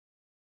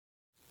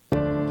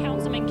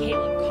Councilman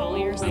Caleb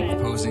Collier said. I'm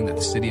proposing that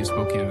the city of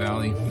Spokane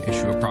Valley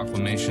issue a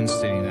proclamation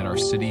stating that our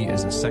city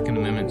is a Second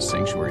Amendment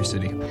sanctuary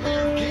city.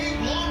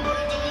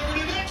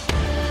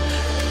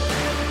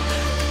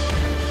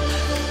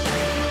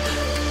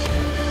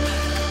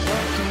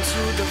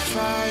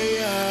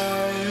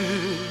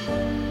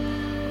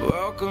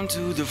 Welcome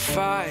to the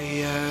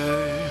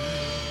fire.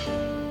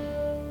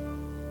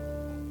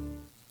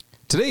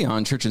 Today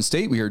on Church and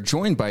State, we are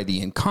joined by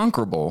the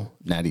incomparable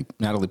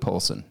Natalie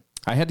Poulson.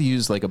 I had to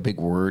use like a big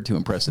word to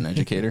impress an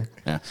educator.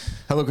 Yeah.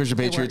 Hello, Christian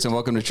Patriots, and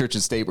welcome to Church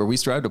and State, where we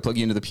strive to plug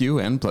you into the pew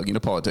and plug you into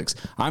politics.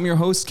 I'm your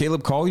host,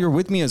 Caleb Collier.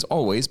 With me, as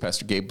always,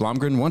 Pastor Gabe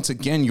Blomgren. Once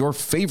again, your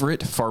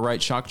favorite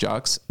far-right shock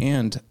jocks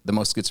and the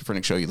most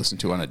schizophrenic show you listen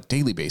to on a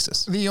daily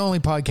basis. The only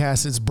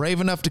podcast that's brave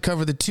enough to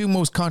cover the two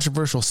most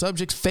controversial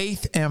subjects,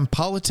 faith and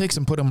politics,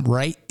 and put them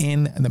right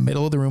in the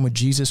middle of the room with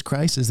Jesus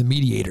Christ as the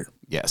mediator.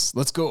 Yes.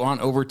 Let's go on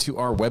over to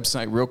our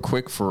website real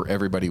quick for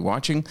everybody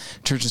watching.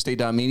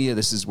 churchandstate.media.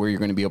 This is where you're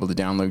going to be able to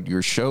download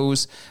your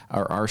shows,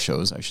 or our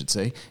shows, I should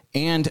say.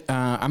 And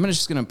I'm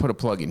just going to put a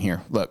plug in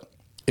here. Look,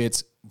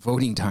 it's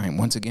voting time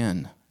once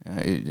again.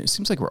 It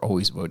seems like we're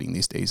always voting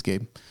these days,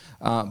 Gabe.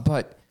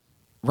 But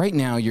right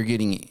now you're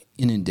getting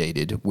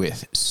inundated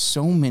with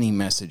so many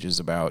messages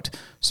about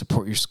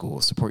support your school,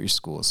 support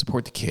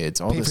the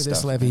kids, all Pay this for stuff.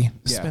 this levy,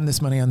 spend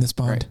this money on this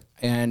bond. Right.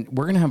 And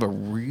we're going to have a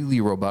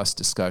really robust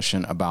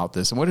discussion about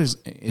this and what it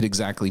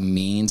exactly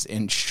means,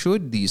 and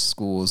should these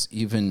schools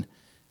even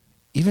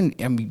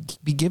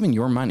be given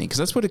your money? Because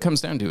that's what it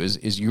comes down to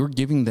is you're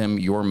giving them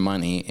your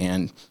money,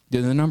 and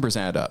the numbers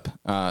add up.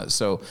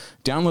 So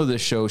download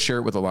this show, share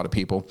it with a lot of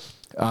people.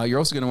 You're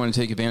also going to want to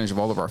take advantage of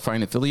all of our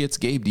fine affiliates.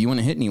 Gabe, do you want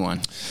to hit anyone?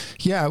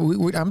 Yeah,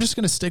 I'm just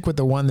going to stick with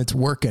the one that's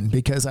working,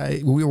 because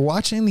we were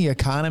watching the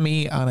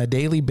economy on a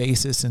daily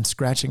basis and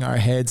scratching our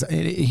heads.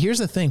 Here's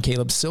the thing,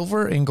 Caleb,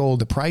 silver and gold,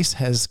 the price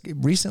has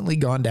recently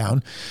gone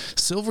down.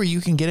 Silver,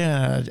 you can get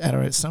it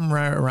at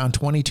somewhere around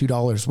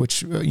 $22,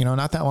 which,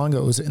 not that long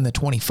ago, it was in the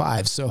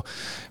 25. So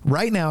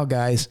right now,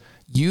 guys,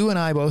 you and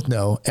I both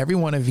know, every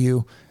one of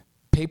you,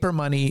 paper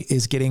money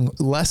is getting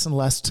less and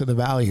less to the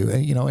value.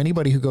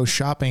 Anybody who goes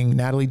shopping,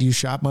 Natalie, do you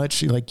shop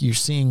much? Like, you're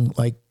seeing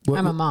like,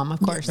 I'm a mom, of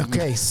course.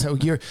 Okay. So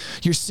you're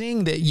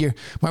seeing that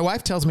my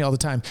wife tells me all the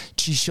time,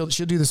 she'll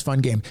do this fun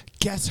game.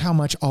 Guess how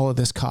much all of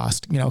this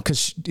cost,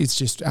 cause it's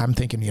just, I'm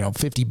thinking,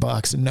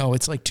 $50, and no,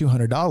 it's like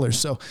 $200.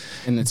 So,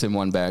 and it's in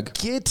one bag.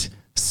 Get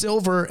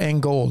silver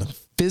and gold.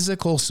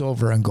 Physical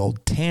silver and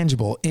gold,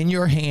 tangible, in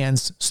your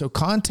hands. So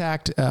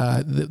contact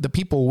the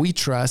people we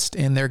trust,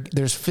 and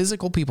there's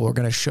physical people who are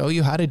going to show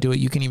you how to do it.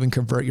 You can even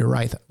convert your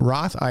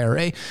Roth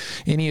IRA,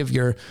 any of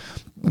your,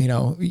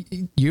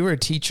 you were a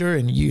teacher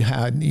and you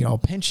had,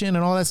 pension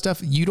and all that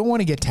stuff. You don't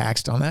want to get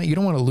taxed on that. You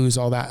don't want to lose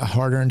all that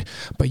hard-earned,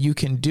 but you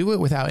can do it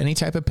without any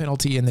type of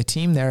penalty. And the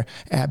team there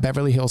at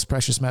Beverly Hills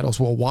Precious Metals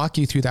will walk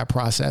you through that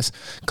process.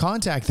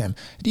 Contact them,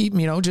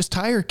 just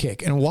tire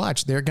kick and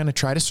watch. They're going to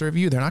try to serve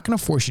you. They're not going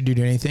to force you to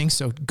do anything.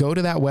 So go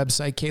to that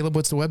website. Caleb,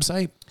 what's the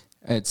website?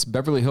 It's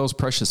Beverly Hills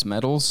Precious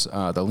Metals.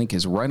 The link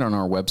is right on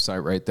our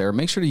website right there.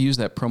 Make sure to use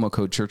that promo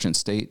code Church and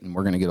State, and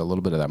we're going to get a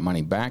little bit of that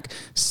money back.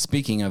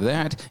 Speaking of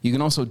that, you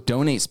can also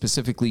donate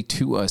specifically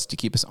to us to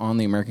keep us on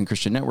the American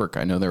Christian Network.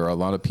 I know there are a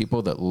lot of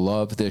people that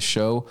love this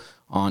show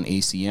on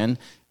ACN,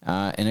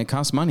 and it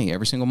costs money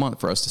every single month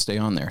for us to stay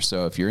on there.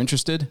 So if you're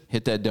interested,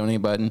 hit that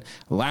donate button.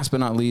 Last but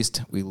not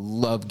least, we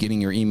love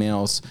getting your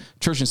emails.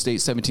 Church and State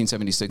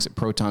 1776 at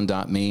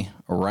proton.me.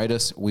 Write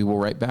us. We will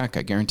write back.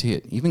 I guarantee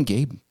it. Even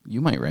Gabe,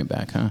 you might write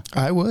back, huh?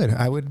 I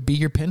would be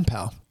your pen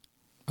pal.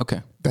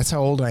 Okay. That's how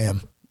old I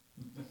am.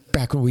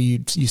 Back when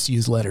we used to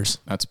use letters.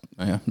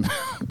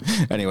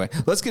 Anyway,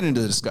 let's get into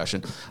the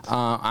discussion.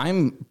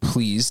 I'm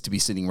pleased to be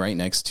sitting right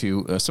next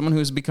to someone who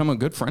has become a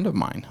good friend of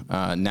mine.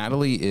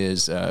 Natalie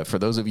is, for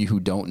those of you who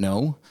don't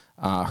know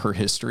her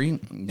history,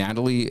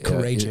 Natalie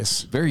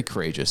is very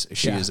courageous.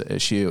 She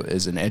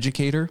is an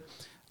educator,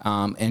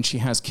 and she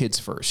has kids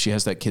first. She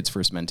has that kids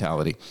first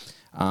mentality.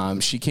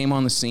 She came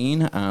on the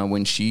scene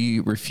when she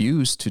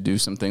refused to do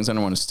some things. I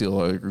don't want to steal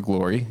her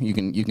glory. You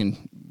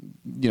can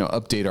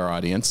update our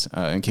audience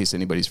in case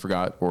anybody's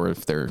forgot or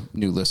if they're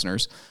new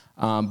listeners.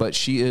 But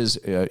she is,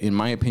 in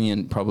my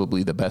opinion,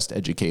 probably the best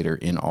educator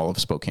in all of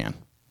Spokane.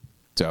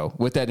 So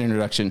with that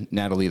introduction,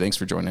 Natalie, thanks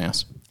for joining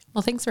us.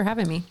 Well, thanks for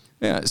having me.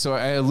 Yeah, so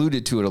I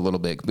alluded to it a little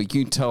bit, but can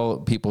you tell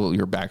people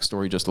your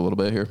backstory just a little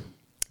bit here?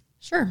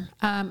 Sure.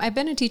 I've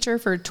been a teacher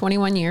for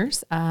 21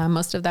 years.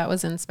 Most of that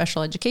was in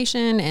special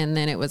education, and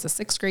then it was a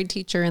 6th grade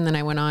teacher, and then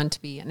I went on to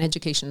be an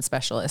education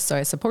specialist. So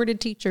I supported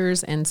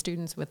teachers and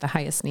students with the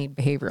highest need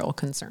behavioral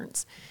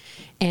concerns.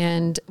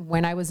 And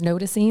when I was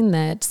noticing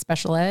that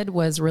special ed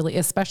was really,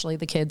 especially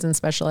the kids in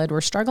special ed,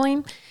 were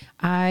struggling,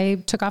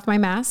 I took off my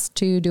mask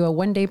to do a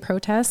one-day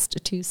protest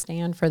to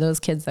stand for those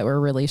kids that were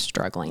really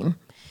struggling.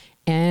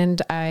 And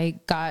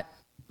I got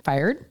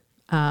fired.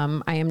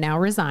 I am now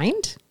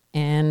resigned.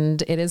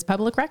 And it is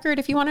public record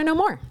if you want to know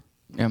more.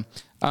 Yeah.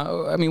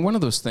 I mean, one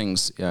of those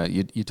things,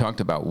 you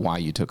talked about why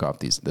you took off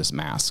this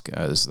mask.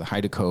 This is the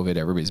height of COVID.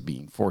 Everybody's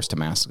being forced to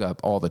mask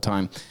up all the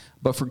time.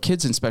 But for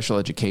kids in special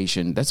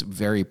education, that's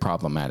very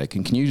problematic.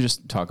 And can you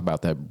just talk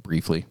about that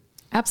briefly?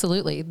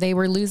 Absolutely. They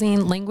were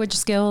losing language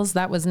skills.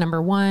 That was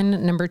number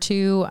one. Number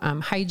two,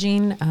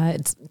 hygiene.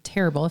 It's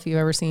terrible if you've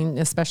ever seen,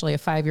 especially a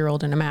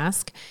 5-year-old in a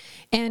mask.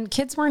 And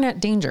kids weren't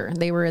at danger.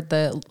 They were at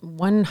the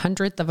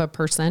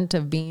 0.01%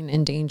 of being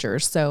in danger.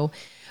 So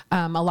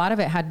a lot of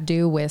it had to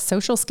do with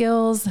social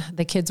skills.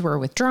 The kids were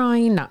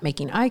withdrawing, not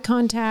making eye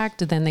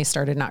contact. Then they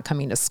started not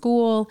coming to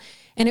school.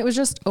 And it was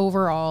just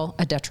overall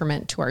a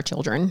detriment to our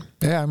children.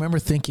 Yeah, I remember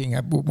thinking,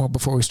 well,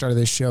 before we started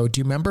this show, do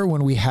you remember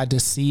when we had to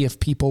see if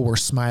people were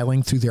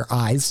smiling through their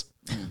eyes?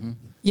 Mm-hmm.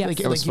 Yes.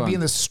 Like you'd be in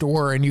the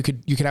store and you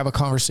could have a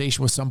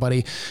conversation with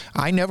somebody.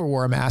 I never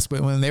wore a mask,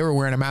 but when they were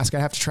wearing a mask,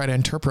 I'd have to try to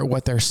interpret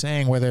what they're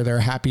saying, whether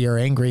they're happy or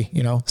angry,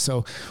 you know?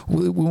 So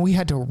when we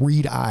had to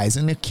read eyes,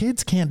 and the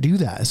kids can't do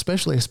that,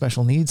 especially a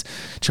special needs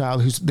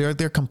child who's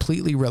they're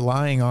completely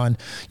relying on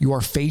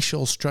your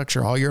facial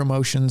structure, all your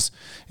emotions.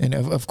 And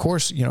of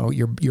course, you know,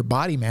 your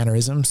body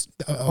mannerisms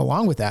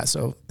along with that.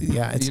 So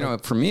yeah, it's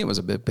for me, it was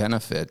a big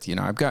benefit. You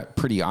know, I've got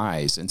pretty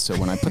eyes. And so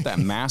when I put that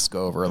mask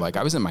over, like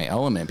I was in my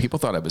element, people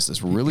thought I was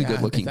this really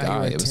good looking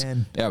guy.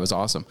 It was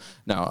awesome.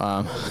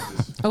 No,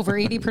 over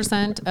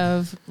 80%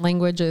 of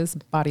language is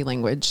body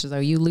language. So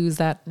you lose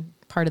that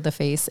part of the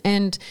face.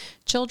 And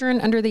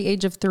children under the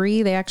age of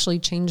 3, they actually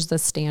changed the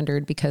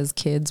standard because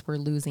kids were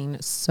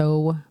losing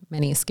so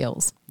many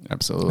skills.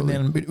 Absolutely.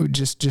 And then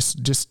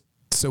just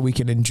so we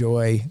can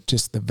enjoy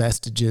just the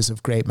vestiges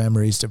of great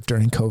memories of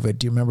during COVID.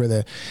 Do you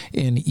remember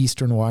in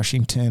Eastern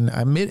Washington,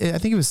 I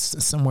think it was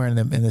somewhere in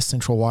the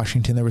central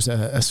Washington, there was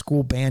a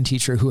school band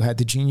teacher who had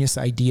the genius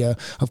idea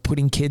of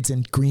putting kids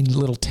in green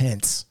little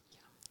tents.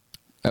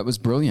 That was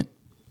brilliant.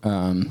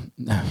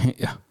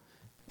 Yeah.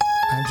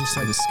 I'm just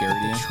like scared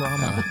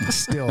trauma.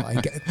 Still, I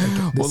get.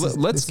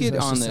 Let's get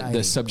on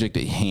the subject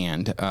at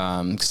hand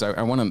because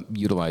I want to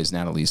utilize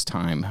Natalie's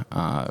time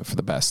for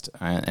the best.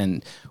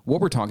 And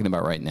what we're talking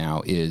about right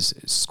now is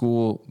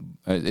school.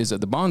 Is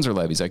it the bonds or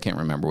levies? I can't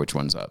remember which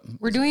one's up.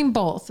 We're doing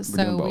both,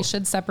 we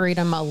should separate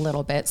them a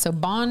little bit. So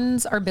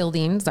bonds are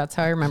buildings. That's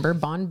how I remember.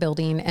 Bond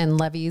building, and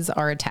levies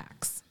are a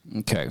tax.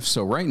 Okay,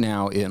 so right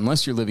now,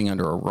 unless you're living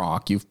under a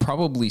rock, you've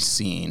probably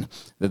seen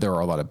that there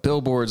are a lot of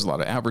billboards, a lot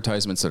of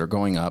advertisements that are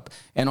going up,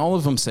 and all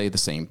of them say the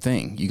same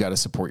thing. You got to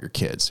support your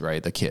kids,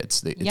 right? The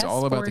kids. It's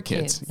all about the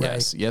kids.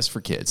 Yes, right. Yes,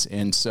 for kids.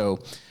 And so,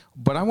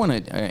 but I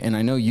want to, and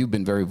I know you've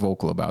been very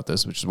vocal about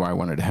this, which is why I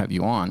wanted to have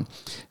you on.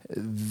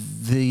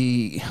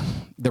 The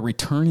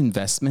return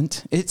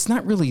investment, it's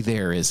not really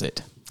there, is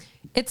it?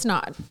 It's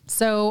not.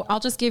 So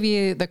I'll just give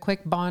you the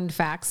quick bond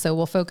facts. So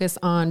we'll focus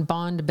on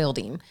bond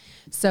building.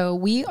 So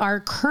we are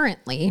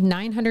currently over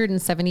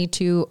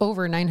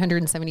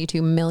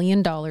 $972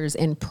 million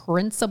in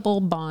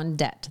principal bond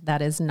debt.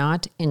 That is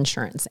not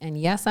insurance. And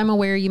yes, I'm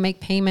aware you make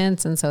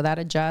payments and so that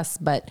adjusts,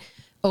 but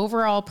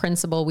overall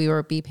principal, we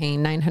will be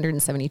paying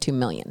 $972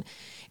 million.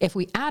 If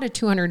we add a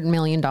 $200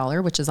 million,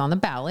 which is on the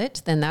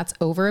ballot, then that's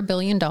over $1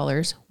 billion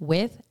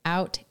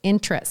without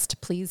interest.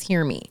 Please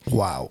hear me.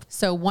 Wow.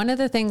 So one of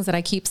the things that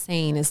I keep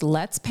saying is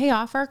let's pay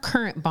off our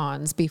current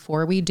bonds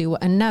before we do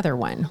another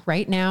one.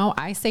 Right now,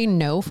 I say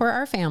no for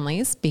our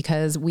families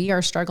because we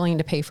are struggling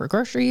to pay for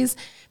groceries,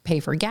 pay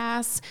for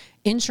gas.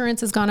 Insurance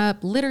has gone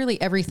up,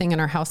 literally everything in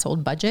our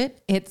household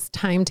budget. It's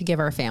time to give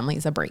our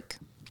families a break.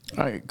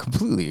 I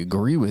completely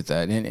agree with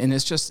that. And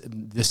it's just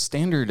the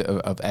standard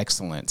of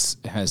excellence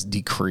has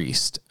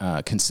decreased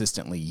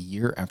consistently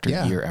year after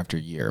year after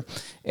year.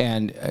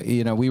 And,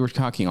 we were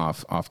talking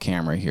off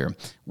camera here.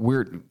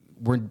 We're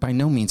by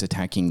no means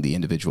attacking the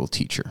individual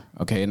teacher.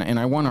 Okay. And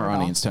I want our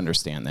audience to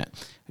understand that.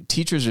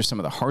 Teachers are some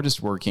of the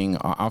hardest working.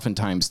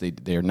 Oftentimes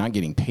they're not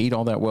getting paid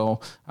all that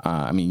well.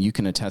 I mean, you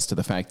can attest to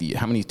the fact that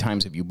how many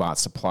times have you bought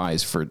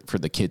supplies for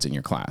the kids in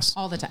your class?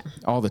 All the time.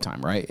 All the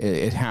time, right?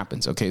 It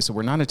happens. Okay. So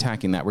we're not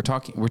attacking that. We're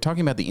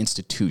talking about the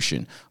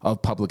institution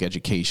of public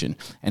education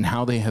and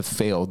how they have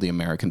failed the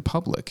American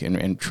public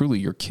and truly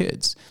your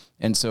kids.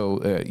 And so,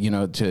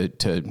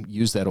 to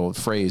use that old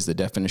phrase, the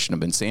definition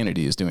of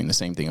insanity is doing the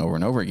same thing over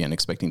and over again,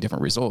 expecting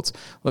different results.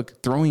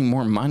 Look, throwing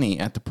more money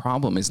at the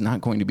problem is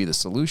not going to be the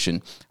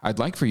solution. I'd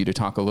like for you to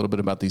talk a little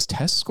bit about these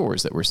test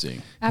scores that we're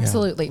seeing.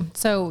 Absolutely. Yeah.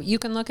 So you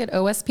can look at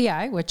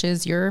OSPI, which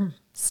is your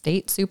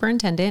state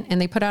superintendent,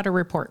 and they put out a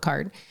report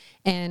card.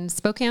 And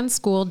Spokane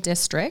School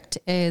District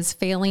is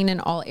failing in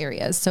all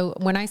areas. So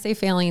when I say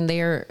failing, they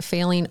are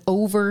failing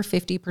over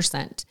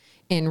 50%.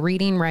 In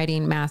reading,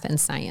 writing, math, and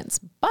science,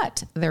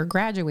 but they're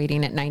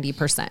graduating at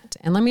 90%.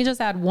 And let me just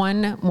add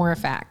one more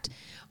fact.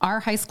 Our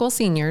high school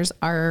seniors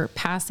are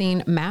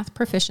passing math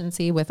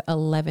proficiency with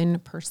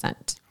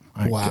 11%.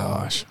 My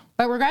gosh.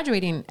 But we're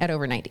graduating at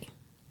over 90.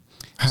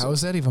 How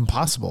is that even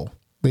possible?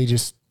 They're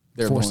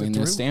blowing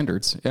the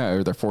standards. Yeah,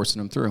 or they're forcing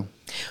them through.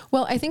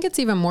 Well, I think it's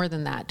even more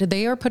than that.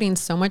 They are putting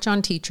so much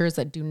on teachers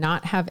that do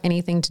not have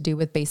anything to do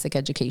with basic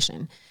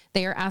education.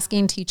 They are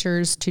asking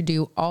teachers to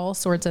do all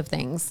sorts of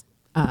things.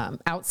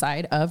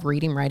 outside of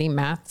reading, writing,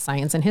 math,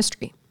 science, and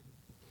history.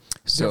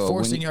 They're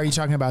forcing. Are you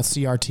talking about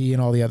CRT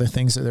and all the other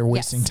things that they're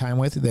wasting time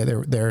with?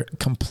 They're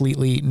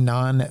completely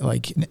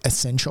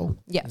essential.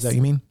 Yes. Is that what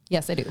you mean?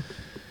 Yes, I do.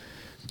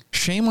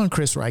 Shame on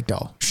Chris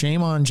Reichdahl.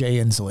 Shame on Jay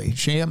Inslee.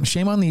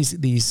 Shame on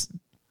these.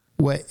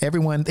 What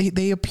everyone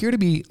they appear to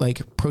be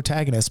like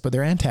protagonists, but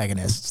they're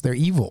antagonists. They're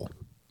evil.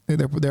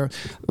 They're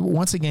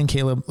once again,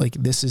 Caleb. Like,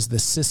 this is the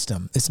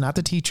system. It's not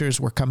the teachers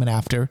we're coming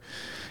after.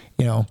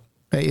 You know,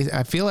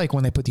 I feel like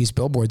when they put these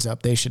billboards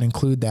up, they should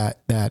include that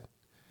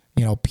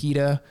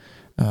PETA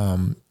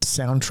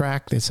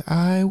soundtrack. That's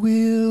 "I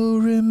will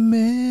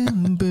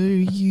remember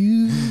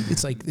you."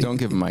 It's like, don't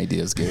give them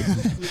ideas, Gabe.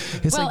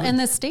 And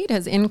the state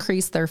has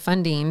increased their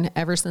funding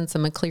ever since the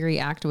McCleary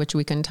Act, which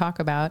we can talk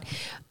about.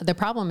 The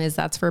problem is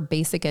that's for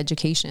basic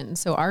education.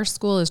 So our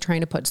school is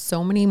trying to put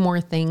so many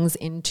more things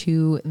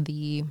into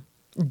the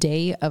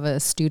day of a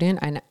student,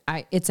 and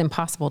it's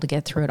impossible to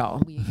get through it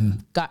all.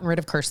 We've gotten rid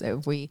of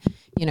cursive. We,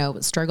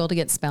 struggle to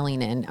get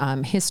spelling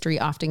in. History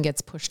often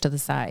gets pushed to the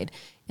side.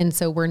 And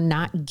so we're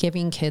not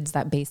giving kids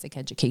that basic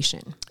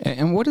education.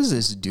 And what is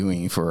this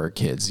doing for our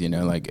kids?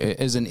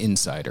 As an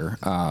insider,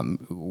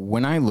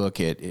 when I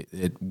look at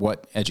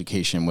what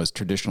education was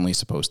traditionally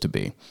supposed to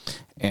be,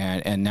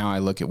 and now I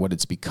look at what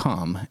it's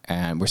become,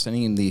 and we're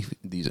sending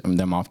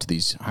them off to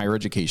these higher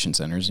education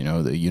centers,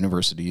 the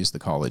universities, the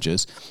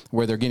colleges,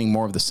 where they're getting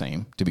more of the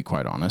same, to be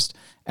quite honest.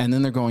 And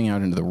then they're going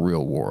out into the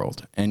real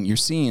world. And you're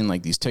seeing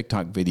like these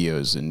TikTok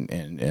videos and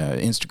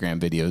Instagram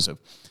videos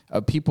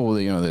of people,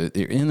 they're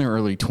in their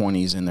early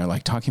 20s and they're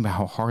like talking about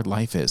how hard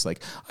life is.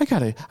 Like, I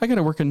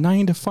gotta work a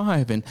 9 to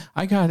 5 and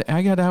I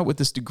got out with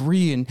this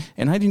degree and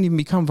I didn't even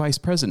become vice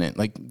president.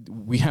 Like,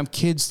 we have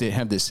kids that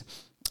have this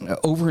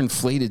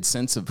overinflated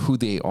sense of who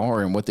they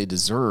are and what they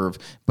deserve,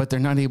 but they're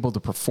not able to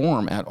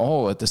perform at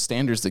all at the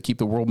standards that keep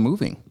the world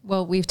moving.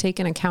 Well, we've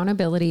taken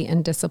accountability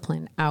and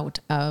discipline out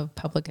of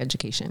public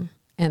education.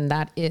 And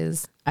that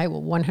is, I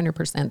will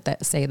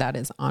 100% say that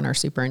is on our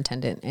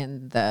superintendent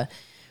and the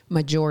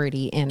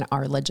majority in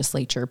our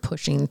legislature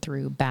pushing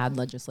through bad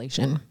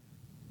legislation.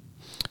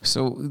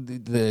 So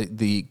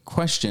the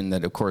question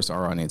that, of course,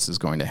 our audience is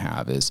going to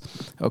have is,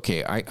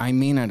 okay, I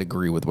may not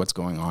agree with what's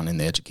going on in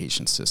the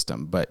education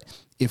system, but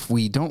if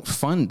we don't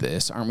fund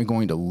this, aren't we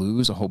going to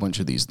lose a whole bunch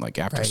of these like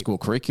after school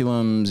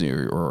curriculums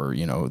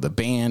or the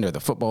band or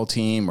the football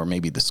team or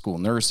maybe the school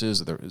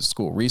nurses or the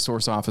school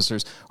resource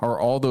officers? Are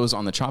all those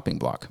on the chopping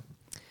block?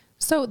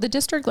 So the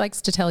district likes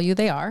to tell you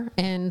they are.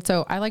 And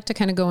so I like to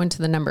kind of go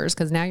into the numbers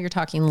because now you're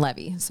talking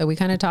levy. So we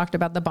kind of talked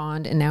about the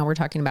bond and now we're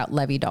talking about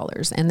levy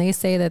dollars. And they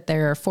say that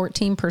there are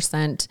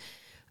 14%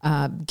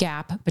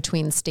 gap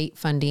between state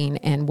funding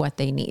and what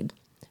they need.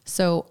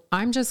 So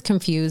I'm just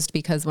confused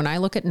because when I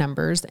look at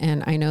numbers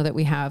and I know that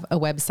we have a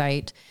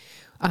website,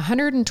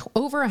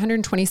 over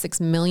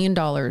 $126 million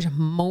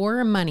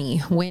more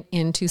money went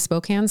into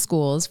Spokane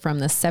schools from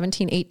the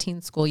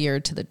 17-18 school year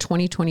to the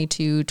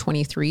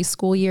 2022-23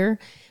 school year.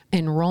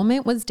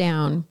 Enrollment was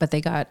down, but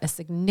they got a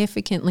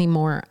significantly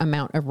more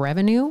amount of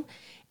revenue.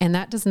 And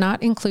that does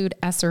not include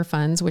ESSER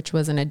funds, which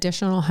was an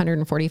additional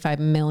 $145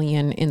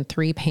 million in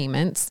 3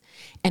 payments.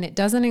 And it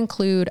doesn't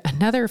include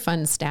another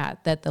fun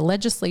stat that the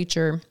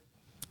legislature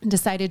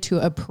decided to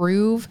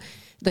approve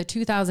the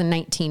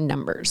 2019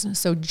 numbers.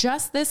 So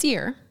just this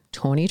year,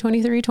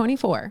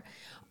 2023-24,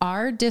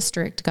 our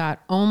district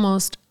got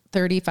almost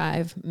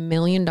 $35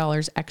 million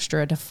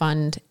extra to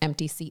fund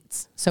empty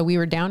seats. So we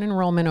were down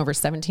enrollment over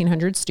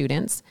 1,700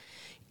 students.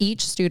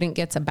 Each student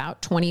gets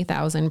about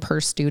 $20,000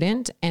 per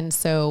student. And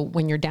so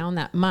when you're down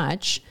that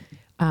much,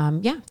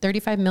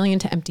 $35 million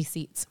to empty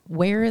seats.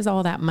 Where is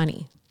all that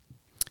money?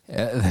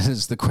 That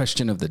is the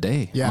question of the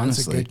day. Yeah,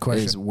 honestly, that's a good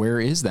question. Is where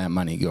is that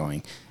money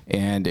going?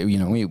 And,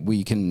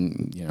 we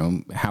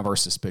can, have our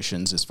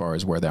suspicions as far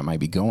as where that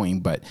might be going.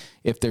 But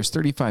if there's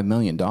 $35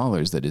 million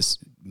that is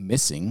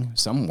missing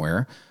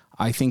somewhere,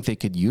 I think they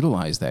could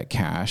utilize that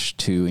cash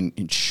to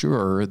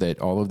ensure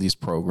that all of these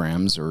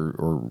programs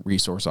or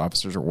resource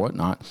officers or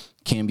whatnot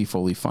can be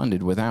fully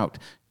funded without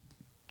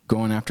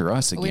going after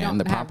us again,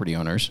 the property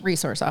owners.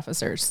 Resource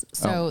officers.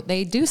 So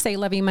they do say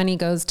levy money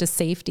goes to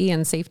safety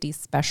and safety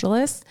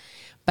specialists,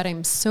 but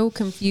I'm so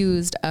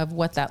confused of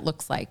what that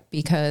looks like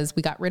because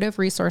we got rid of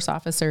resource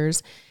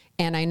officers.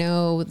 And I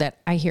know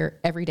that I hear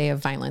every day of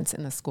violence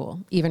in the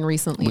school, even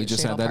recently. We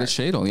just had that at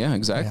Shadle. Yeah,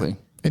 exactly. Yeah.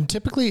 And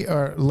typically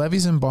are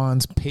levies and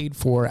bonds paid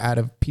for out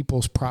of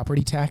people's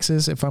property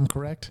taxes, if I'm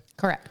correct?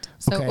 Correct.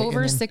 So okay,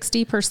 over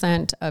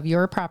 60% of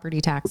your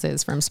property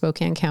taxes from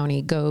Spokane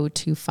County go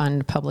to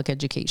fund public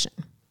education.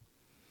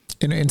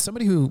 And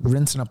somebody who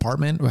rents an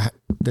apartment,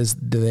 do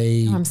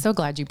they... I'm so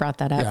glad you brought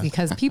that up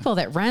because people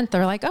that rent,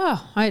 they're like,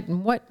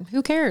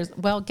 who cares?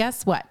 Well,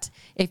 guess what?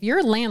 If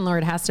your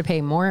landlord has to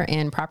pay more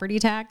in property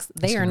tax,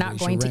 they are not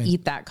going to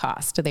eat that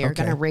cost. They are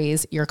going to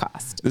raise your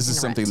cost. This is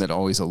something that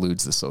always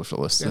eludes the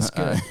socialists. That's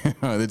good.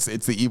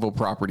 It's the evil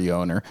property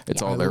owner.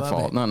 It's all their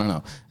fault.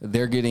 No.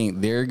 They're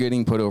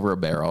getting put over a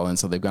barrel. And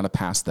so they've got to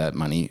pass that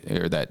money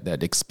or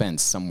that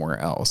expense somewhere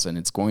else. And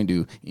it's going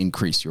to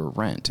increase your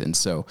rent. And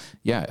so,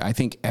 I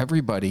think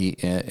everybody,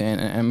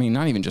 and I mean,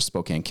 not even just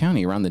Spokane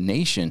County, around the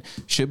nation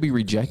should be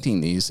rejecting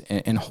these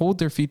and hold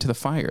their feet to the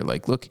fire.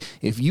 Like, look,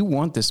 if you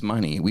want this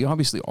money, we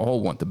obviously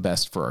all want the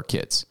best for our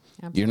kids.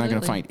 Absolutely. You're not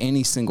going to find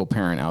any single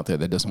parent out there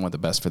that doesn't want the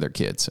best for their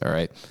kids. All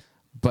right.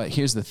 But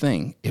here's the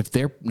thing. If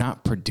they're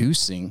not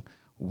producing,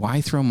 why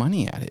throw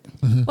money at it?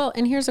 Mm-hmm. Well,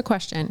 and here's a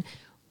question.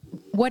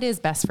 What is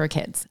best for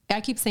kids?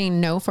 I keep saying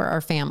no for our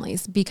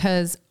families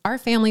because our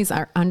families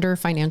are under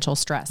financial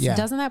stress. Yeah.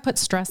 Doesn't that put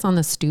stress on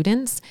the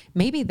students?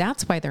 Maybe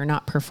that's why they're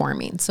not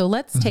performing. So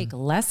let's take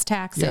less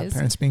taxes. Yeah,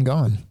 parents being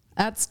gone.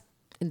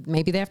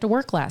 Maybe they have to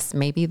work less.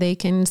 Maybe they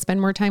can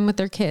spend more time with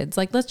their kids.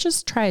 Like, let's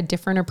just try a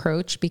different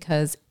approach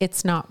because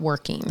it's not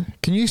working.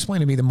 Can you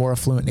explain to me the more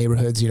affluent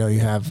neighborhoods, you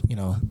have,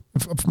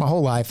 for my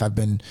whole life, I've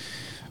been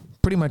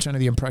pretty much under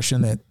the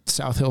impression that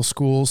South Hill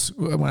schools,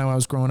 when I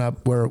was growing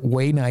up, were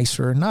way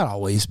nicer. Not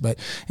always, but,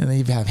 and then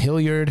you have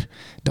Hilliard,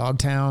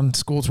 Dogtown,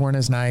 schools weren't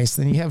as nice.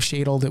 Then you have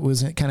Shadle that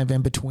was kind of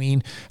in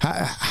between.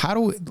 How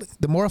do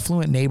the more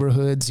affluent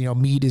neighborhoods,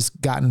 Meade has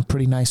gotten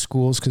pretty nice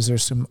schools because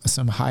there's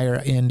some higher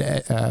end,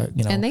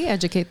 And they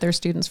educate their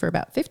students for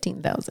about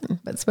 $15,000,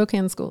 but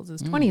Spokane schools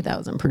is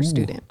 $20,000 per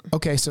student.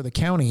 Okay. So the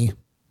county,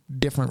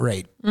 different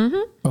rate.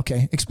 Mm-hmm.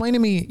 Okay. Explain to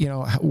me,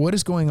 what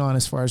is going on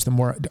as far as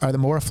are the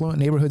more affluent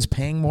neighborhoods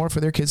paying more for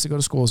their kids to go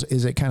to schools?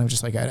 Is it kind of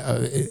just like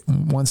a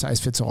one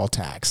size fits all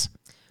tax?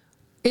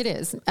 It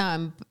is.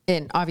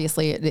 And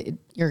obviously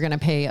you're going to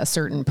pay a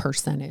certain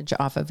percentage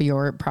off of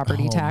your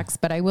property tax,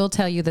 but I will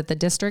tell you that the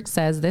district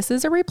says this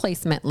is a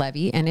replacement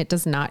levy and it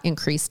does not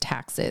increase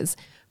taxes.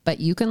 But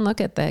you can look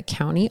at the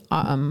county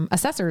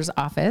assessor's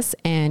office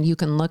and you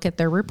can look at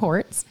their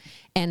reports.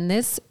 And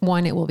this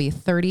one, it will be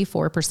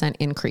 34%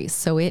 increase.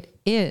 So it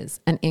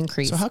is an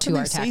increase to our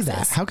taxes. So how can they say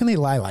that? How can they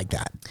lie like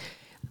that?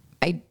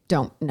 I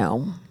don't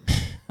know.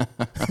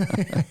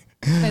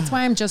 That's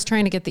why I'm just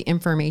trying to get the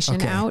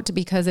information out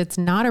because it's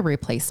not a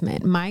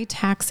replacement. My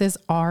taxes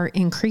are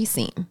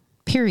increasing,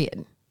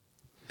 period.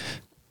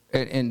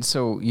 And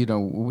so,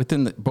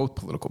 within both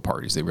political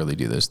parties, they really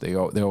do this. They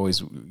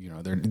always,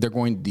 they're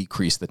going to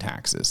decrease the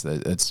taxes.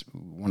 That's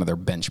one of their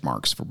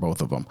benchmarks for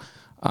both of them.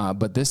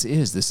 But this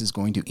is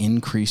going to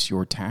increase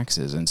your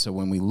taxes. And so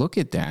when we look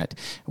at that,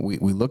 we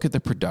look at the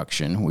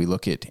production, we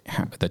look at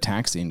the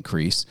tax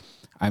increase.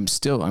 I'm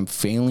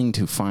failing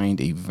to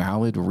find a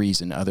valid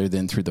reason other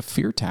than through the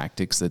fear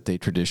tactics that they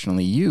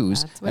traditionally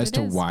use as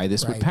to why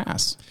this would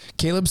pass.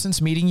 Caleb,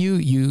 since meeting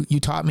you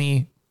taught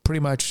me pretty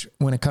much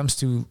when it comes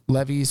to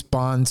levies,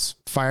 bonds,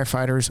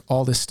 firefighters,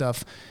 all this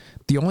stuff,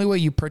 the only way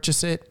you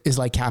purchase it is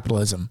like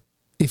capitalism.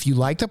 If you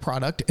like the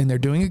product and they're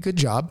doing a good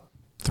job,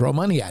 throw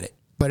money at it.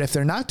 But if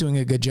they're not doing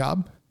a good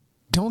job,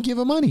 don't give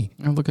them money.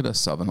 And look at us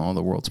solving all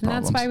the world's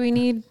problems. And that's why we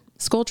need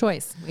school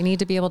choice. We need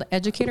to be able to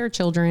educate our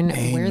children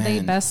where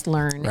they best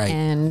learn. Right.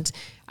 And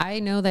I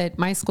know that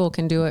my school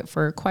can do it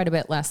for quite a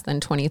bit less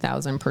than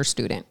 $20,000 per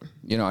student.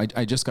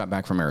 I just got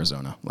back from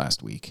Arizona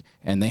last week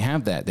and they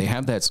have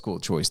that school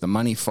choice. The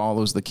money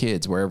follows the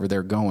kids wherever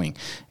they're going.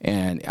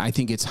 And I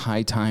think it's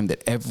high time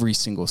that every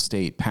single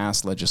state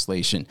pass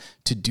legislation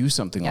to do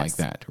something like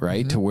that,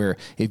 right? Mm-hmm. To where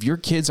if your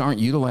kids aren't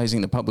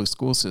utilizing the public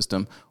school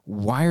system,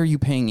 why are you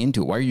paying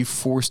into it? Why are you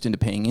forced into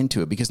paying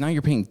into it? Because now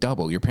you're paying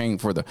double. You're paying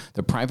for the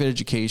private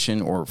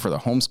education or for the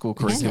homeschool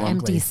curriculum. And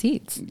empty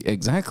seats.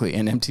 Exactly.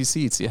 And empty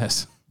seats.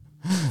 Yes.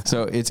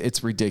 So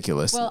it's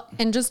ridiculous. Well,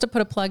 and just to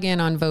put a plug in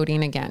on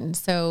voting again.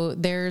 So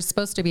there's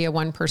supposed to be a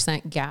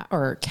 1% gap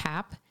or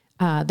cap.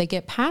 They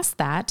get past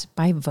that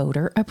by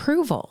voter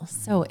approval.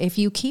 So if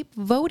you keep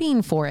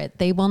voting for it,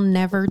 they will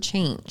never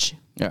change.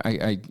 Yeah,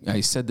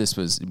 I said this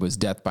was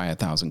death by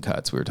 1,000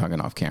 cuts. We were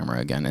talking off camera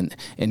again.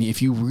 And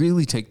if you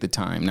really take the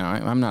time, now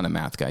I'm not a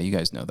math guy. You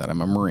guys know that.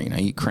 I'm a Marine. I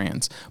eat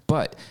crayons.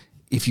 But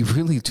if you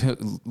really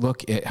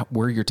look at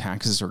where your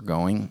taxes are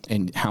going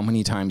and how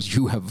many times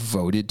you have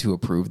voted to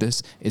approve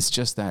this, it's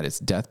just that. It's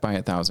death by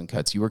 1,000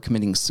 cuts. You are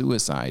committing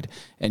suicide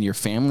and your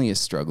family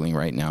is struggling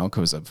right now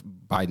because of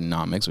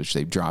Bidenomics, which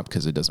they've dropped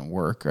because it doesn't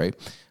work, right?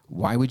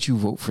 Why would you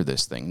vote for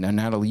this thing? Now,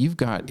 Natalie, you've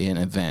got an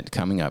event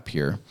coming up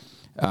here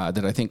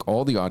that I think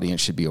all the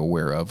audience should be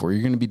aware of, where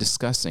you're going to be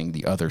discussing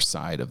the other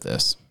side of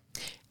this.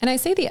 And I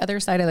say the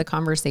other side of the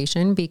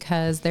conversation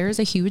because there's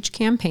a huge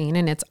campaign,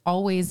 and it's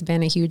always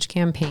been a huge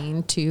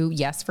campaign to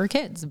yes for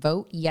kids,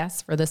 vote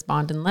yes for this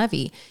bond and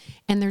levy.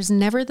 And there's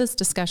never this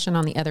discussion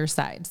on the other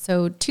side.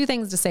 So 2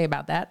 things to say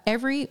about that.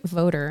 Every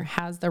voter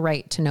has the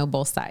right to know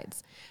both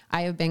sides.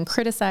 I have been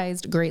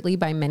criticized greatly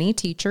by many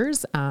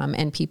teachers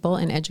and people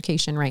in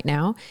education right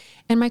now.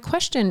 And my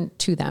question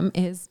to them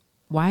is,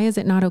 why is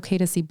it not okay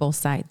to see both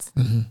sides?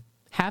 Mm-hmm.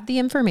 Have the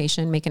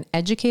information, make an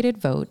educated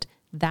vote.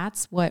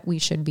 That's what we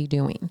should be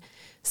doing.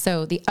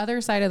 So the other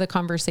side of the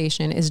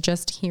conversation is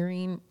just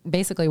hearing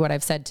basically what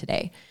I've said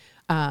today.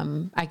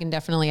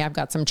 I've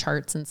got some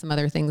charts and some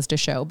other things to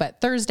show,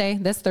 but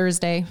this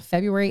Thursday,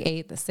 February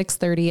 8th,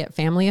 6:30 at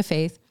Family of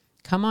Faith,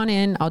 come on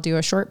in. I'll do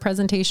a short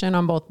presentation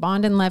on both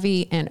bond and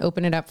levy and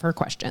open it up for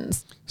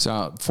questions.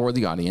 So for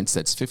the audience,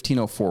 that's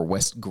 1504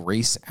 West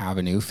Grace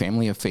Avenue,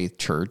 Family of Faith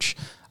Church.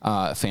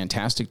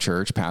 Fantastic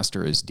church.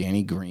 Pastor is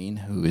Danny Green,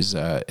 who is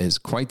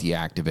quite the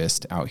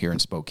activist out here in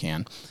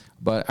Spokane.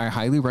 But I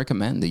highly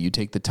recommend that you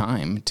take the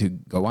time to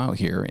go out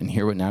here and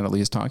hear what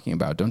Natalie is talking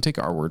about. Don't take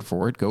our word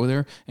for it. Go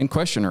there and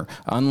question her.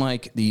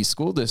 Unlike the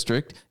school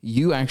district,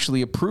 you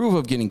actually approve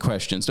of getting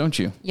questions, don't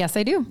you? Yes,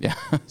 I do. Yeah.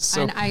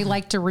 So, and I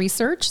like to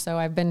research. So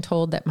I've been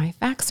told that my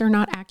facts are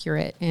not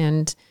accurate.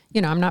 And,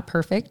 I'm not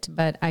perfect,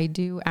 but I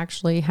do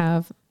actually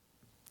have,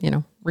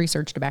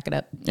 research to back it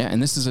up. yeah,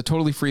 and this is a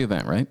totally free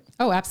event, right?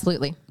 Oh,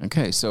 absolutely.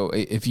 Okay, so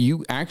if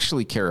you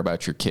actually care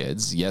about your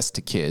kids, yes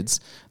to kids,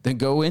 then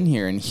go in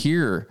here and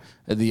hear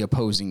the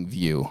opposing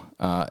view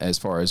as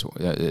far as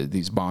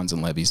these bonds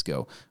and levies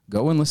go.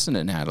 Go and listen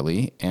to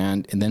Natalie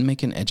and then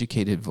make an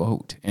educated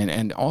vote.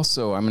 And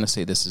also, I'm going to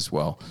say this as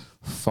well,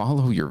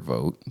 follow your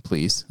vote,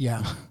 please.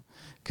 Yeah.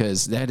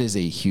 Because that is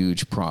a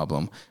huge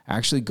problem.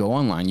 Actually, go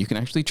online. You can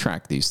actually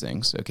track these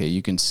things. Okay,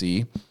 you can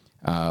see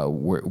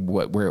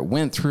where it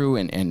went through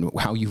and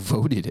how you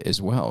voted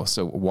as well.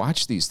 So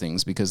watch these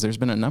things, because there's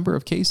been a number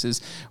of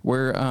cases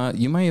where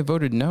you might have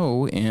voted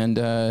no and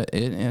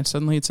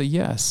suddenly it's a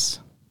yes.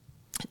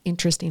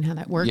 Interesting how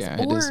that works.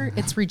 Yeah, it or is.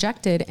 it's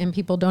rejected and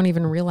people don't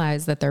even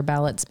realize that their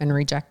ballot's been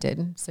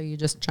rejected. So you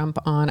just jump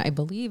on, I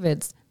believe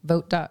it's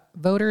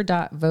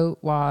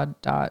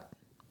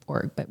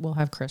voter.votewad.org, but we'll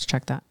have Chris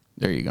check that.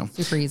 There you go.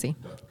 Super easy.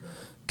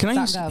 Can I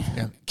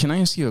 .gov. can I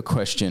ask you a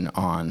question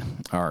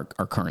on our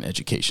current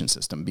education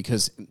system?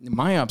 Because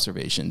my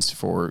observations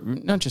for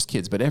not just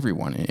kids, but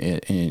everyone,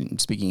 in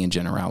speaking in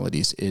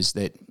generalities, is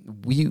that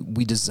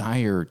we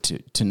desire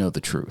to know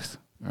the truth.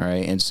 All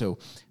right. And so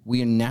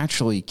we are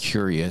naturally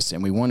curious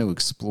and we want to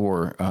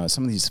explore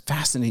some of these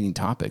fascinating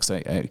topics.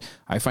 I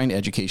find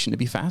education to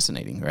be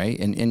fascinating, right?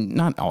 And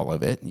not all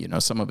of it,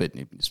 some of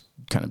it is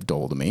kind of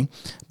dull to me.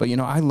 But,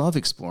 I love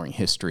exploring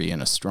history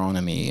and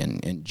astronomy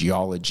and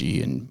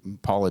geology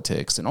and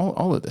politics and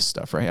all of this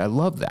stuff, right? I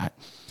love that.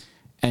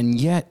 And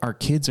yet our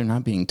kids are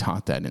not being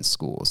taught that in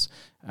schools.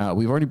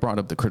 We've already brought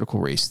up the critical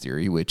race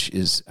theory, which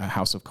is a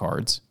house of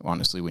cards,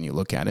 honestly, when you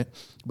look at it.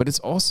 But it's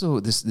also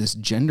this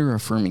gender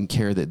affirming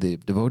care that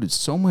they've devoted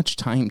so much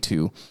time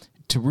to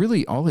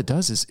really, all it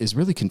does is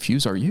really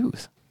confuse our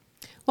youth.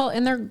 Well,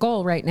 and their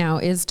goal right now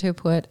is to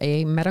put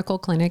a medical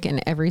clinic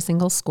in every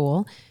single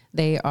school.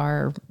 They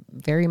are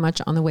very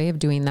much on the way of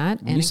doing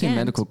that. When you say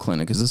medical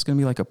clinic, is this going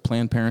to be like a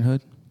Planned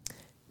Parenthood?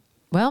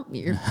 Well,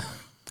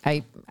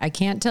 I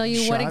can't tell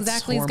you what Shots,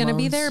 exactly is going to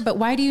be there, but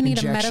why do you need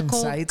a injection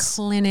medical sites?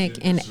 clinic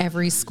in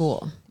every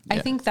school? I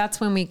think that's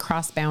when we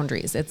cross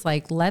boundaries. It's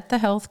like, let the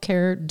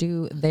healthcare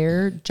do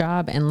their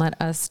job and let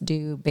us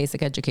do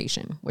basic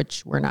education,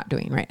 which we're not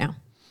doing right now.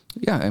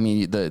 Yeah, I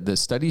mean, the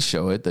studies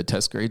show it, the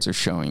test grades are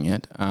showing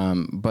it,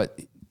 but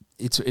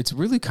it's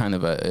really kind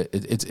of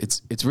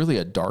it's really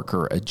a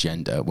darker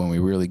agenda when we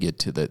really get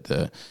to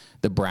the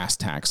brass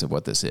tacks of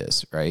what this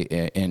is, right?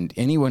 And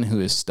anyone who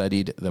has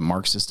studied the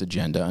Marxist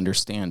agenda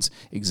understands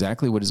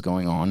exactly what is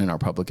going on in our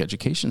public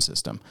education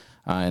system.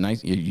 And I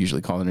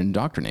usually call it an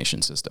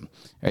indoctrination system,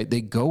 right?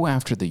 They go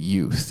after the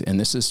youth. And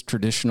this is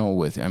traditional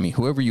with,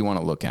 whoever you want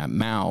to look at,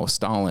 Mao,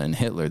 Stalin,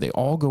 Hitler, they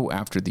all go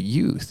after the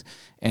youth.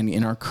 And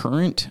in our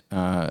current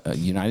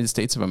United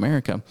States of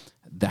America,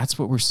 that's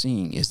what we're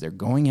seeing, is they're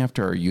going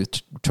after our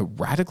youth to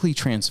radically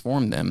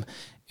transform them.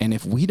 And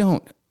if we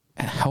don't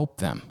help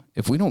them,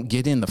 if we don't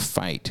get in the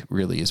fight,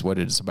 really is what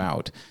it is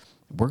about,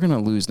 we're going to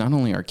lose not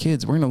only our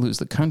kids, we're going to lose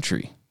the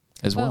country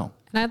as well.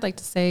 And I'd like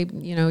to say,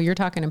 you're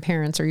talking to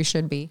parents, or you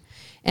should be.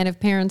 And if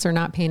parents are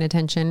not paying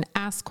attention,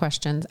 ask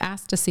questions,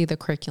 ask to see the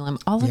curriculum.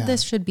 All of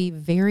this should be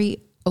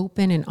very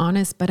open and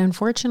honest, but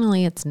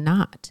unfortunately it's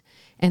not.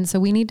 And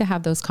so we need to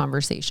have those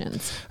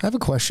conversations. I have a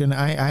question.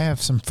 I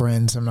have some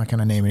friends, I'm not going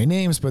to name any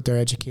names, but they're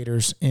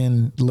educators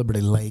in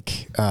Liberty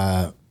Lake,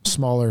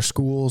 smaller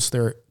schools.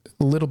 They're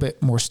a little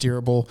bit more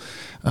steerable.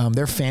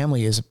 Their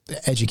family is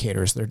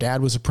educators. Their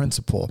dad was a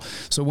principal.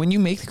 So when you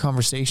make the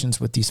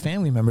conversations with these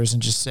family members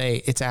and just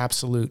say it's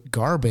absolute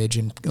garbage,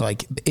 and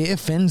like it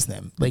offends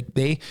them, like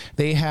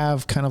they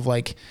have kind of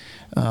like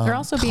they're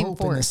also being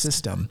hope in the forced.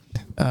 system.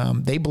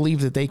 They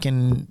believe that they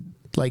can.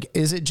 Like,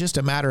 is it just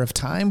a matter of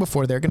time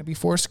before they're going to be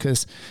forced?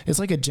 Because it's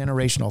like a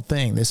generational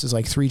thing. This is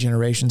like 3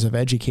 generations of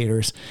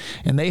educators,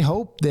 and they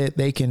hope that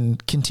they can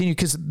continue,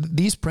 because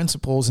these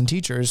principals and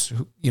teachers,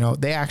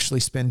 they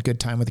actually spend good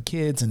time with the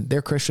kids, and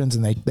they're Christians,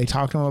 and they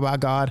talk to them about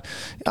God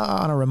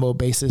on a remote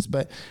basis.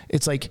 But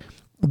it's like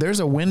there's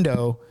a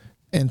window,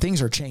 and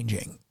things are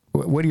changing.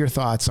 What are your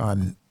thoughts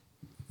on?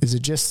 Is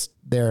it just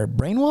they're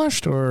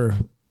brainwashed, or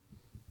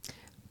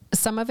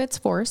some of it's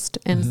forced,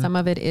 and some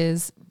of it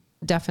is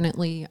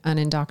definitely an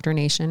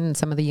indoctrination in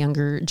some of the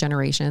younger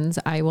generations.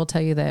 I will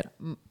tell you that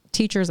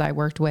teachers I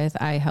worked with,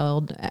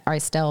 I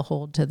still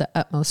hold to the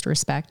utmost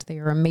respect. They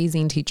are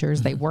amazing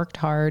teachers. They worked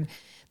hard.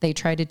 They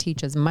tried to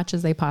teach as much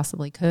as they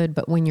possibly could.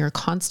 But when you're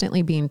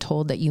constantly being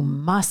told that you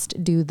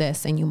must do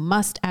this, and you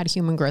must add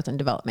human growth and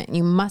development, and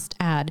you must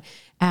add,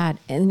 and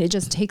it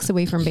just takes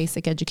away from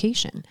basic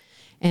education.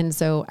 And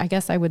so I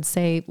guess I would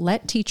say,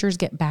 let teachers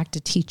get back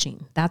to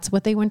teaching. That's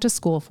what they went to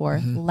school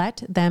for.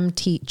 Let them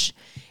teach.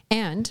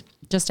 And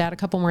just to add a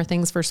couple more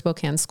things for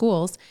Spokane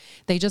schools,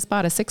 they just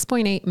bought a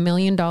 $6.8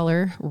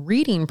 million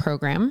reading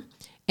program,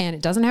 and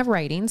it doesn't have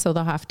writing. So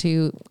they'll have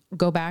to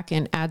go back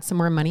and add some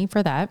more money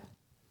for that.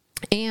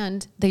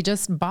 And they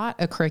just bought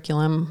a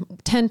curriculum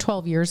 10,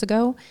 12 years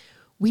ago.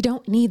 We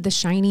don't need the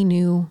shiny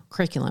new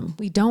curriculum.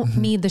 We don't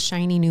need the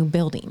shiny new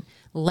building.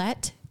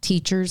 Let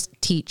teachers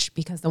teach,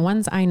 because the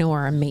ones I know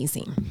are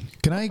amazing.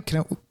 I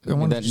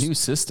want that new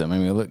system. I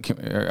mean, look,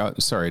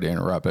 sorry to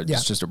interrupt, but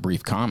it's just a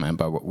brief comment,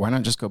 but why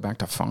not just go back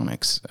to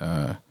phonics?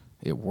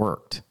 It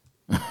worked.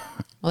 Well,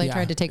 they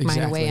tried to take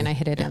mine away, and I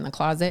hid it in the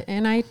closet,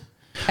 and I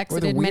exited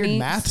or the weird many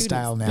math students.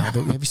 style now.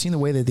 Have you seen the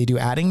way that they do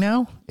adding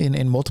now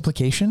in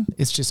multiplication?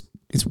 It's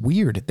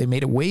weird. They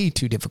made it way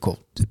too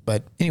difficult.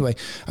 But anyway,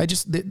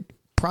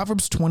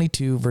 Proverbs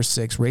 22 verse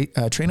 6,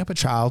 train up a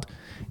child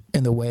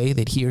in the way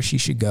that he or she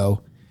should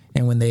go,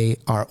 and when they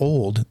are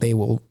old, they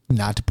will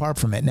not depart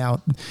from it.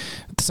 Now,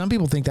 some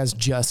people think that's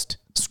just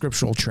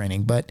scriptural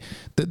training, but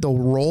the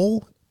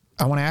role,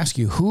 I want to ask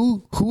you,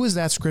 who is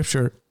that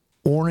scripture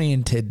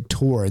oriented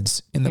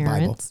towards in the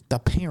Bible? The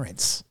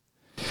parents.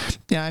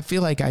 Yeah, I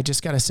feel like I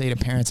just got to say to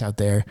parents out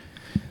there,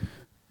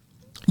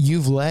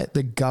 you've let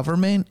the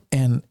government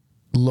and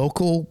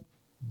local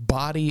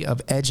body of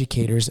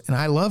educators, and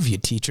I love you,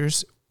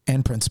 teachers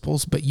and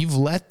principals, but you've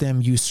let them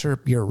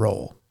usurp your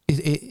role.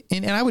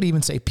 And I would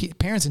even say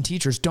parents and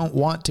teachers don't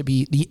want to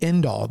be the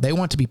end all. They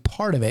want to be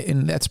part of it.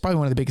 And that's probably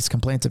one of the biggest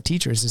complaints of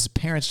teachers is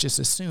parents just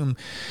assume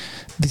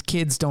the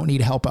kids don't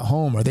need help at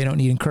home, or they don't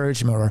need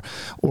encouragement,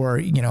 or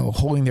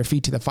holding their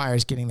feet to the fire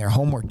is getting their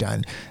homework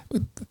done.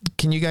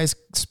 Can you guys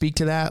speak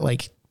to that?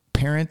 Like,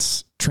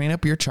 parents, train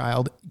up your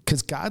child,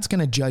 because God's going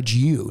to judge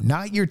you,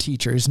 not your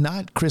teachers,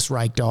 not Chris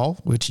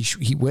Reichdahl, which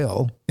he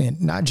will, and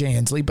not Jay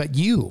Inslee, but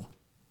you.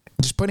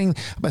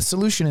 A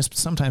solution is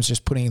sometimes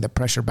just putting the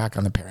pressure back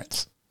on the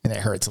parents, and it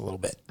hurts a little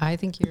bit. I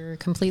think you're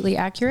completely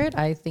accurate.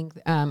 I think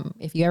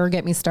if you ever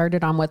get me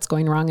started on what's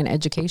going wrong in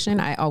education,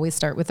 I always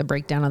start with a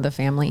breakdown of the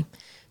family.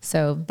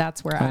 So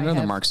that's where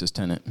another Marxist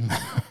tenet.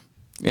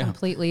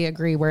 Completely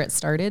agree where it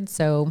started.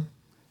 So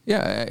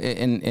yeah,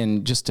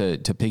 and just to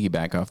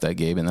piggyback off that,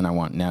 Gabe, and then I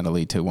want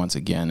Natalie to once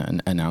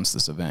again announce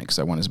this event, because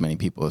I want as many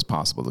people as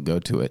possible to go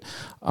to it.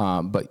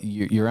 But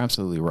you're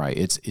absolutely right.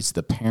 It's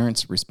the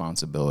parents'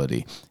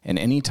 responsibility. And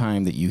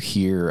anytime that you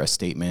hear a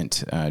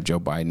statement,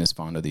 Joe Biden is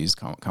fond of these,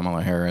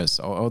 Kamala Harris,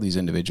 all these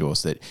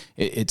individuals, that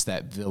it's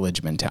that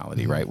village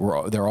mentality, right?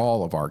 They're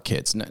all of our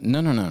kids.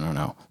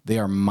 No. They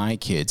are my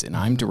kids, and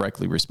I'm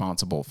directly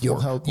responsible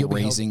for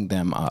raising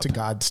them up to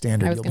God's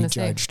standard. You'll be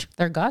judged.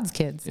 They're God's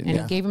kids, and He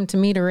gave them to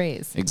me to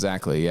raise.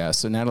 Exactly. Yeah.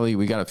 So Natalie,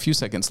 we got a few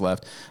seconds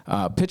left.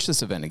 Pitch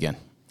this event again.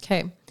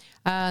 Okay.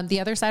 The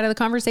other side of the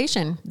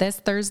conversation this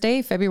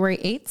Thursday, February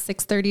 8th,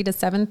 6:30 to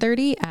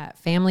 7:30 at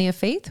Family of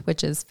Faith,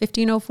 which is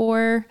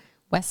 1504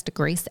 West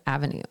Grace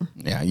Avenue.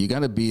 Yeah. You got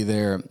to be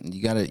there.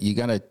 You got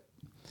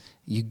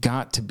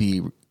to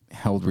be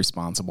held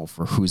responsible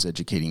for who's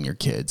educating your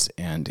kids.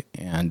 And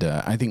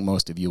I think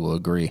most of you will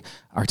agree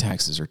our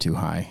taxes are too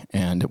high,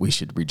 and we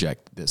should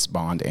reject this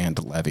bond and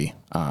levy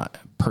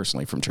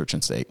personally from Church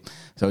and State.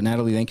 So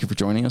Natalie, thank you for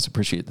joining us.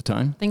 Appreciate the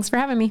time. Thanks for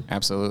having me.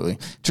 Absolutely.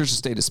 Church and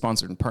State is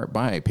sponsored in part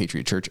by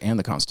Patriot Church and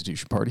the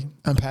Constitution Party.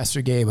 I'm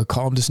Pastor Gabe. A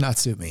calm does not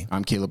suit me.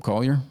 I'm Caleb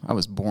Collier. I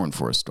was born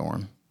for a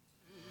storm.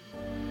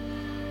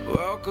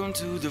 Welcome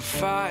to the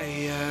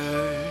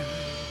fire.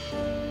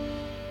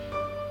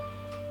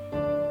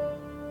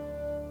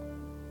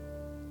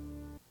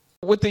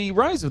 With the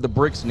rise of the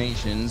BRICS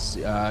nations,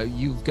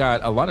 you've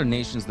got a lot of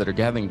nations that are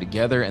gathering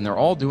together, and they're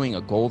all doing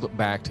a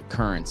gold-backed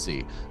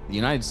currency. The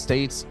United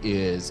States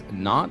is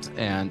not,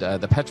 and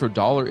the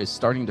petrodollar is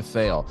starting to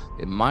fail.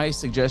 And my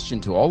suggestion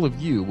to all of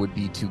you would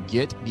be to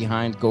get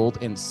behind gold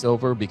and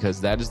silver, because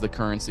that is the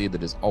currency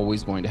that is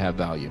always going to have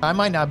value. I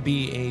might not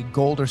be a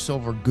gold or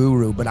silver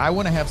guru, but I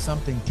want to have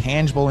something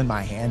tangible in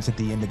my hands at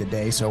the end of the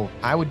day. So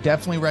I would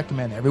definitely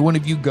recommend every one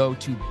of you go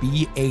to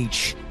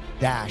BH-PM.com.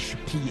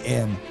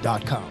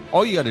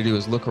 All you got to do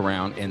is look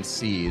around and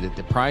see that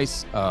the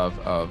price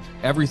of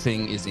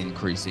everything is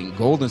increasing.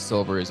 Gold and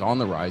silver is on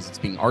the rise. It's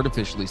being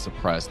artificially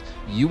suppressed.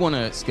 You want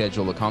to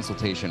schedule a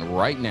consultation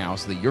right now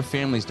so that your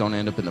families don't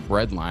end up in the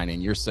bread line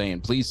and you're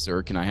saying, please,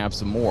 sir, can I have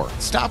some more?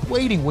 Stop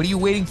waiting. What are you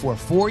waiting for?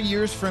 4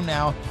 years from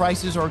now,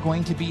 prices are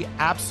going to be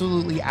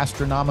absolutely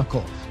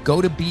astronomical.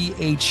 Go to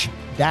BH-PM.com.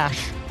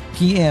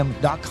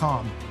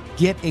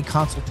 Get a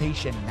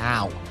consultation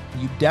now.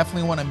 You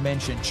definitely want to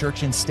mention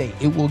Church and State.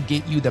 It will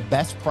get you the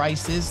best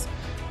prices.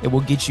 It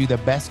will get you the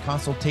best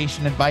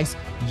consultation advice.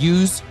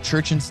 Use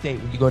Church and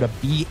State when you go to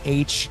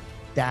BH-PM.com.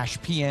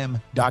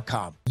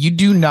 You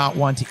do not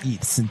want to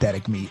eat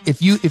synthetic meat.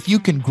 If you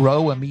can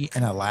grow a meat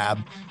in a lab,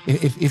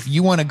 if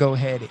you want to go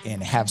ahead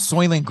and have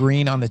Soylent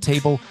Green on the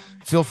table,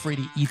 feel free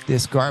to eat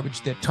this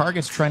garbage that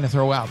Target's trying to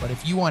throw out. But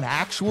if you want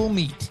actual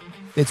meat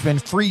that's been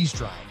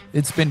freeze-dried,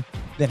 it's been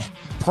then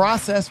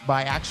processed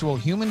by actual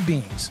human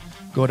beings,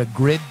 go to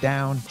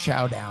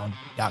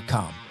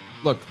griddownchowdown.com.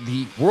 Look,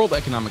 the World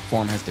Economic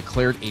Forum has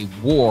declared a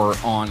war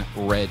on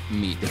red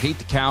meat. They hate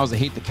the cows. They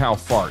hate the cow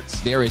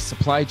farts. There is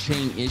supply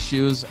chain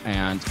issues.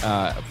 And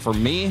for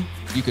me,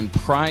 you can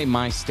pry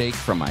my steak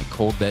from my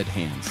cold, dead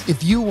hands.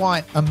 If you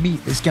want a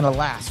meat that's going to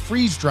last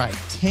freeze-dried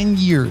 10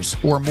 years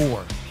or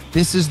more,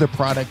 this is the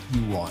product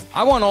you want.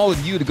 I want all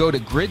of you to go to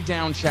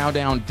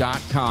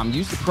griddownchowdown.com.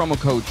 Use the promo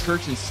code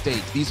Church and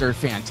State. These are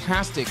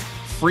fantastic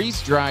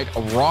freeze-dried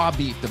raw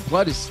beef. The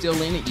blood is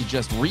still in it. You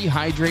just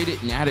rehydrate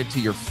it and add it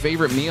to your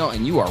favorite meal,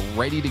 and you are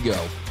ready to go.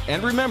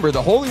 And remember,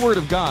 the Holy Word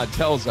of God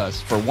tells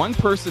us, for one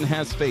person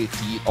has faith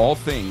to eat all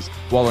things,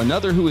 while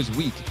another who is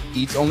weak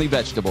eats only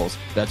vegetables.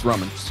 That's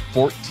Romans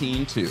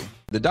 14:2.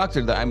 The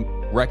doctor that I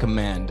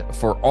recommend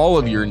for all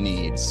of your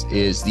needs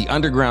is the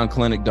Underground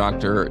Clinic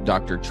doctor,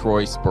 Dr.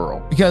 Troy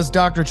Spurl. Because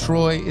Dr.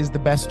 Troy is the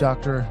best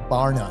doctor,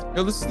 bar none. You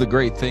know, this is the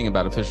great thing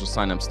about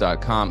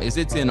officialsignups.com is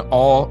it's in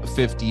all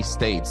 50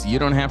 states. You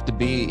don't have to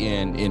be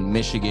in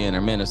Michigan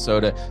or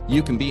Minnesota.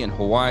 You can be in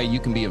Hawaii,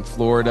 you can be in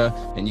Florida,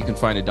 and you can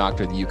find a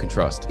doctor that you can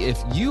trust.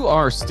 If you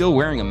are still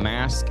wearing a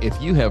mask,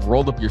 if you have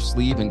rolled up your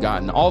sleeve and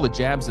gotten all the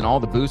jabs and all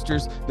the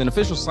boosters, then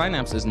Official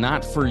Signups is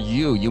not for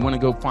you. You want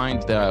to go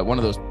find one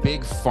of those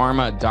big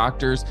pharma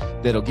doctors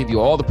that'll give you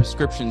all the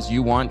prescriptions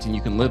you want, and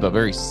you can live a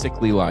very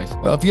sickly life.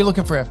 Well, if you're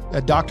looking for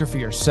a doctor for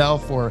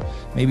yourself, or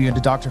maybe even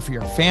a doctor for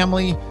your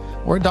family,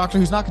 or a doctor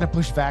who's not going to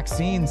push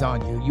vaccines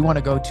on you, you want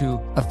to go to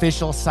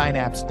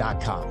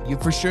officialsignups.com. You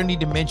for sure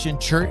need to mention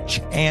Church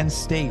and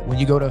State when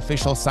you go to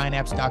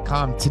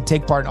officialsignups.com to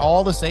take part in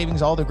all the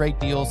savings, all the great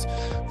deals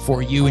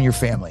for you and your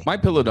family.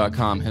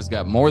 MyPillow.com has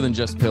got more than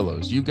just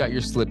pillows. You've got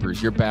your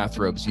slippers, your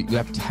bathrobes. You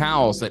have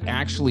towels that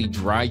actually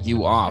dry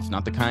you off,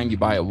 not the kind you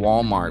buy at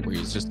Walmart where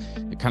it's just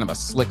kind of a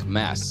slick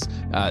mess.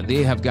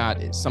 They have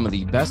got some of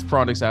the best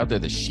products out there.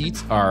 The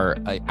sheets are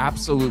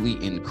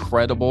absolutely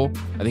incredible.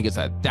 I think it's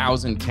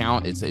 1,000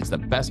 count. It's the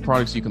best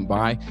products you can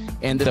buy.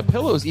 And the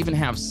pillows even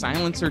have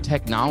silencer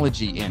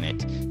technology in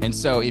it. And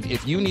so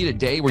if you need a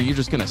day where you're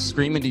just going to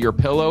scream into your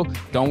pillow,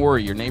 don't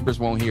worry, your neighbors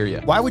won't hear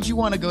you. Why would you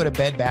want to go to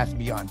Bed Bath &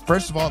 Beyond?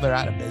 First of all, they're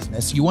out of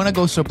business. You want to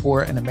go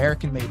support an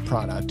American-made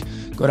product,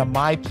 go to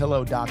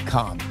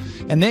mypillow.com.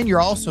 And then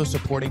you're also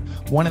supporting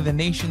one of the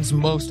nation's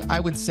most, I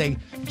would say,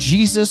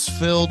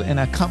 Jesus-filled, and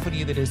a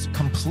company that is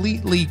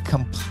completely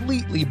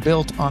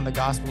built on the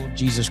gospel of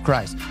Jesus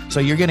Christ.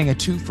 So you're getting a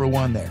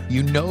 2-for-1 there.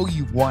 You know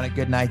you've won a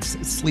good night's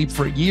sleep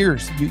for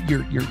years.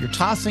 You're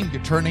tossing,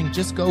 you're turning.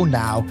 Just go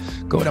now.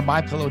 Go to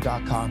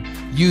mypillow.com.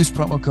 Use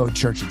promo code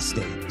Church and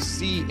State.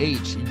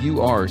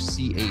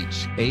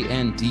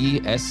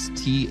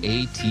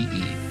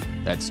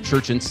 CHURCHANDSTATE. That's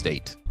Church and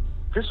State.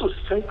 This was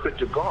sacred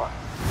to God.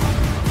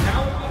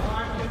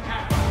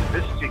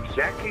 This is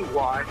exactly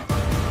why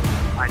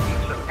I need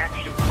some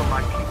action from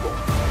my people.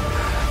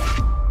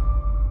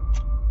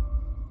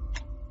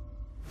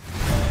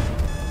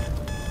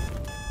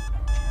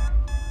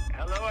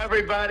 Hello,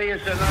 everybody.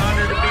 It's an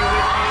honor to be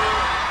with you.